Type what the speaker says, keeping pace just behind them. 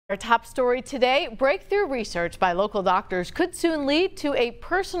Our top story today, breakthrough research by local doctors could soon lead to a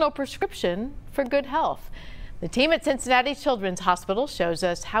personal prescription for good health. The team at Cincinnati Children's Hospital shows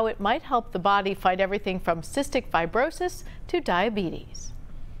us how it might help the body fight everything from cystic fibrosis to diabetes.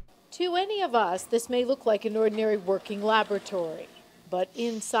 To any of us, this may look like an ordinary working laboratory. But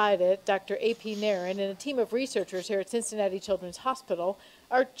inside it, Dr. A.P. Narin and a team of researchers here at Cincinnati Children's Hospital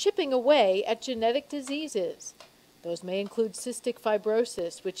are chipping away at genetic diseases. Those may include cystic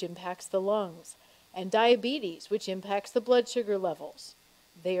fibrosis, which impacts the lungs, and diabetes, which impacts the blood sugar levels.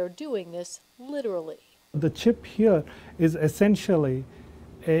 They are doing this literally. The chip here is essentially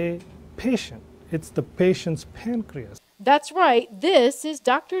a patient. It's the patient's pancreas. That's right. This is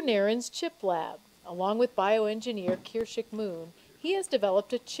Dr. Narin's chip lab. Along with bioengineer Kirshik Moon, he has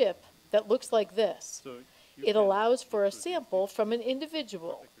developed a chip that looks like this. It allows for a sample from an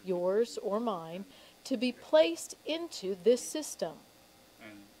individual, yours or mine, to be placed into this system.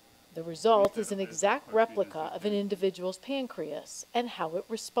 The result is an exact replica of an individual's pancreas and how it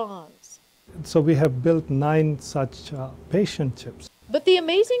responds. So we have built 9 such patient chips. But the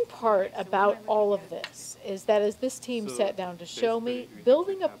amazing part about all of this is that as this team sat down to show me,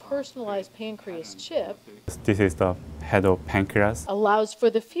 building a personalized pancreas chip This is the head of pancreas. allows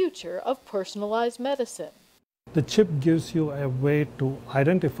for the future of personalized medicine. The chip gives you a way to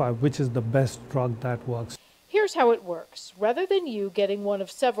identify which is the best drug that works. Here's how it works. Rather than you getting one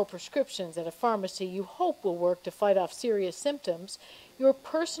of several prescriptions at a pharmacy you hope will work to fight off serious symptoms, your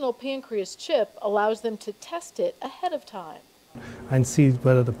personal pancreas chip allows them to test it ahead of time And see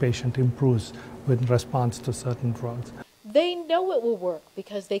whether the patient improves with response to certain drugs. They know it will work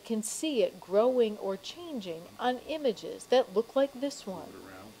because they can see it growing or changing on images that look like this one.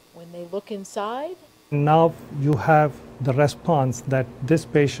 When they look inside, Now you have the response that this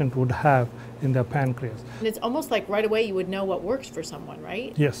patient would have in their pancreas. and it's almost like right away you would know what works for someone,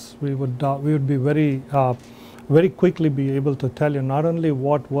 right? Yes, we would be very quickly be able to tell you not only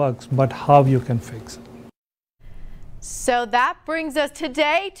what works, but how you can fix it. So that brings us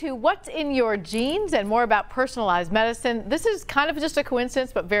today to what's in your genes and more about personalized medicine. This is kind of just a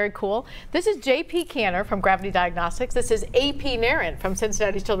coincidence, but very cool. This is J.P. Canner from Gravity Diagnostics. This is A.P. Narin from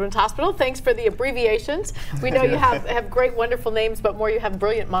Cincinnati Children's Hospital. Thanks for the abbreviations. We know you have great, wonderful names, but more you have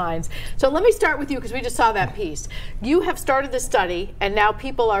brilliant minds. So let me start with you because we just saw that piece. You have started the study, and now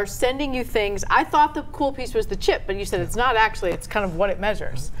people are sending you things. I thought the cool piece was the chip, but you said it's not actually. It's kind of what it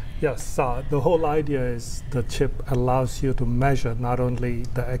measures. Yes, the whole idea is the chip allows you to measure not only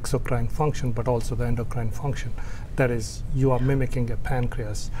the exocrine function, but also the endocrine function. That is, you are mimicking a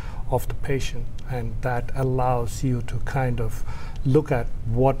pancreas of the patient, and that allows you to kind of look at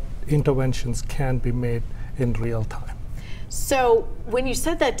what interventions can be made in real time. So when you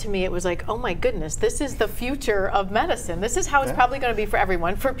said that to me, it was like, oh my goodness, this is the future of medicine. This is how it's probably going to be for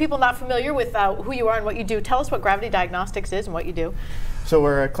everyone. For people not familiar with who you are and what you do, tell us what Gravity Diagnostics is and what you do. So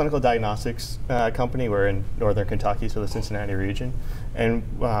we're a clinical diagnostics company. We're in northern Kentucky, so the Cincinnati region. And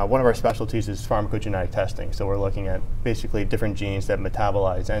one of our specialties is pharmacogenetic testing. So we're looking at basically different genes that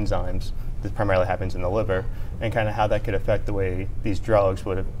metabolize enzymes. This primarily happens in the liver, and kind of how that could affect the way these drugs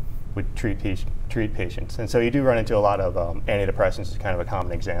would treat patients. And so you do run into a lot of antidepressants is kind of a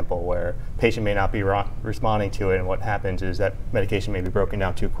common example where patient may not be responding to it, and what happens is that medication may be broken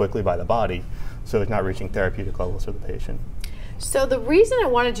down too quickly by the body, so it's not reaching therapeutic levels for the patient. So the reason I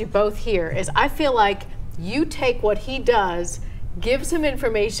wanted you both here is I feel like you take what he does, gives him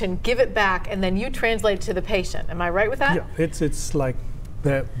information, give it back, and then you translate it to the patient. Am I right with that? Yeah, it's like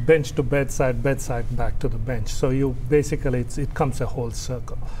the bench to bedside, bedside back to the bench. So you basically, it comes a whole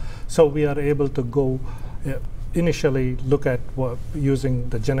circle. So we are able to go initially look at using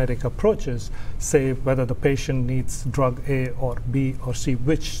the genetic approaches, say whether the patient needs drug A or B or C,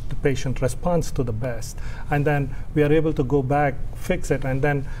 which the patient responds to the best. And then we are able to go back, fix it, and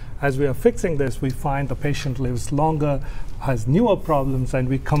then as we are fixing this, we find the patient lives longer, has newer problems, and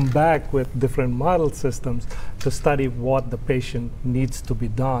we come back with different model systems to study what the patient needs to be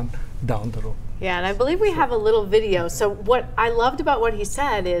done down the road. Yeah, and I believe we have a little video. So what I loved about what he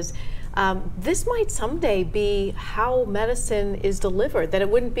said is this might someday be how medicine is delivered, that it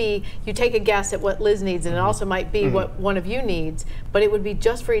wouldn't be you take a guess at what Liz needs, and it also might be what one of you needs, but it would be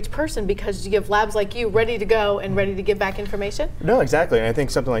just for each person because you have labs like you ready to go and ready to give back information? No, exactly. And I think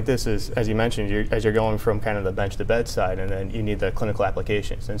something like this is, as you mentioned, as you're going from kind of the bench to bedside, and then you need the clinical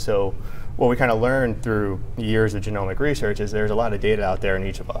applications. And so what we kind of learned through years of genomic research is there's a lot of data out there in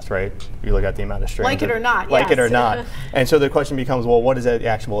each of us, right? You look at the amount of strands. Like it or not, Like yes. it or not. And so the question becomes, well, what is the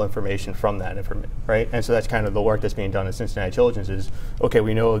actual information from that information, right? And so that's kind of the work that's being done at Cincinnati Children's is, okay,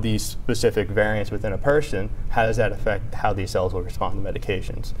 we know these specific variants within a person, how does that affect how these cells will respond to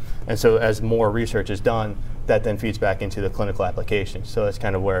medications? And so as more research is done, that then feeds back into the clinical application. So that's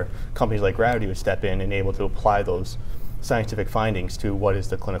kind of where companies like Gravity would step in and able to apply those scientific findings to what is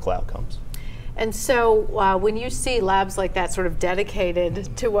the clinical outcomes. And so when you see labs like that sort of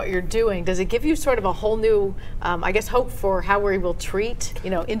dedicated to what you're doing, does it give you sort of a whole new, I guess, hope for how we will treat,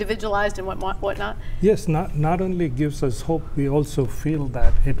 you know, individualized and whatnot? Yes, not only gives us hope, we also feel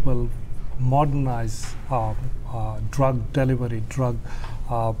that it will modernize drug delivery,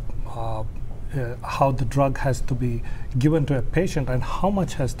 how the drug has to be given to a patient and how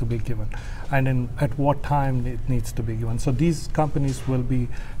much has to be given and at what time it needs to be given. So these companies will be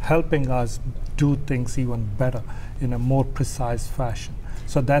helping us do things even better in a more precise fashion.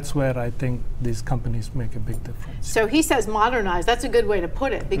 So that's where I think these companies make a big difference. So he says modernize. That's a good way to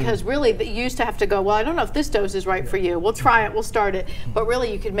put it, because really you used to have to go, well, I don't know if this dose is right for you. We'll try it, we'll start it. But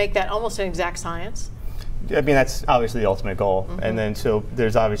really you could make that almost an exact science. I mean, that's obviously the ultimate goal. And then so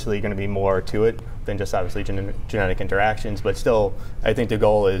there's obviously going to be more to it than just obviously genetic interactions, but still I think the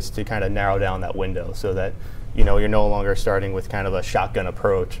goal is to kind of narrow down that window so that, you know, you're no longer starting with kind of a shotgun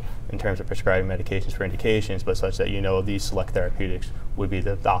approach in terms of prescribing medications for indications, but such that, you know, these select therapeutics would be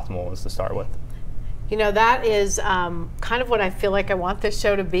the optimal ones to start with. You know, that is kind of what I feel like I want this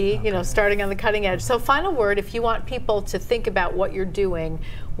show to be, you know, starting on the cutting edge. So final word, if you want people to think about what you're doing,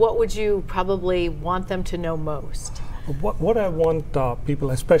 what would you probably want them to know most? What I want people,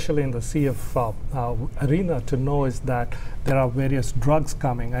 especially in the CF arena, to know is that there are various drugs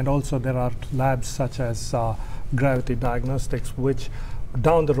coming, and also there are labs such as Gravity Diagnostics, which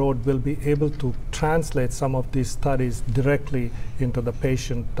down the road will be able to translate some of these studies directly into the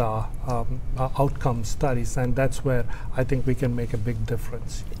patient outcome studies, and that's where I think we can make a big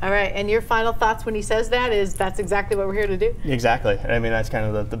difference. All right, and your final thoughts when he says that is that's exactly what we're here to do? Exactly. I mean, that's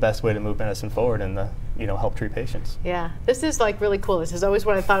kind of the best way to move medicine forward and you know, help treat patients. Yeah, this is like really cool. This is always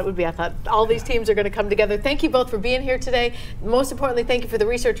what I thought it would be. I thought all these teams are going to come together. Thank you both for being here today. Most importantly, thank you for the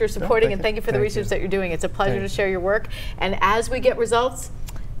research you're supporting, and thank you for the research that you're doing. It's a pleasure to share your work. And as we get results,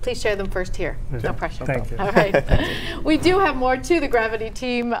 please share them first here. No pressure. Thank you. All right. We do have more to the Gravity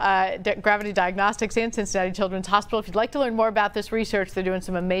team, Gravity Diagnostics and Cincinnati Children's Hospital. If you'd like to learn more about this research, they're doing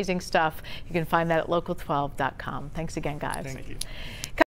some amazing stuff. You can find that at local12.com. Thanks again, guys. Thank you.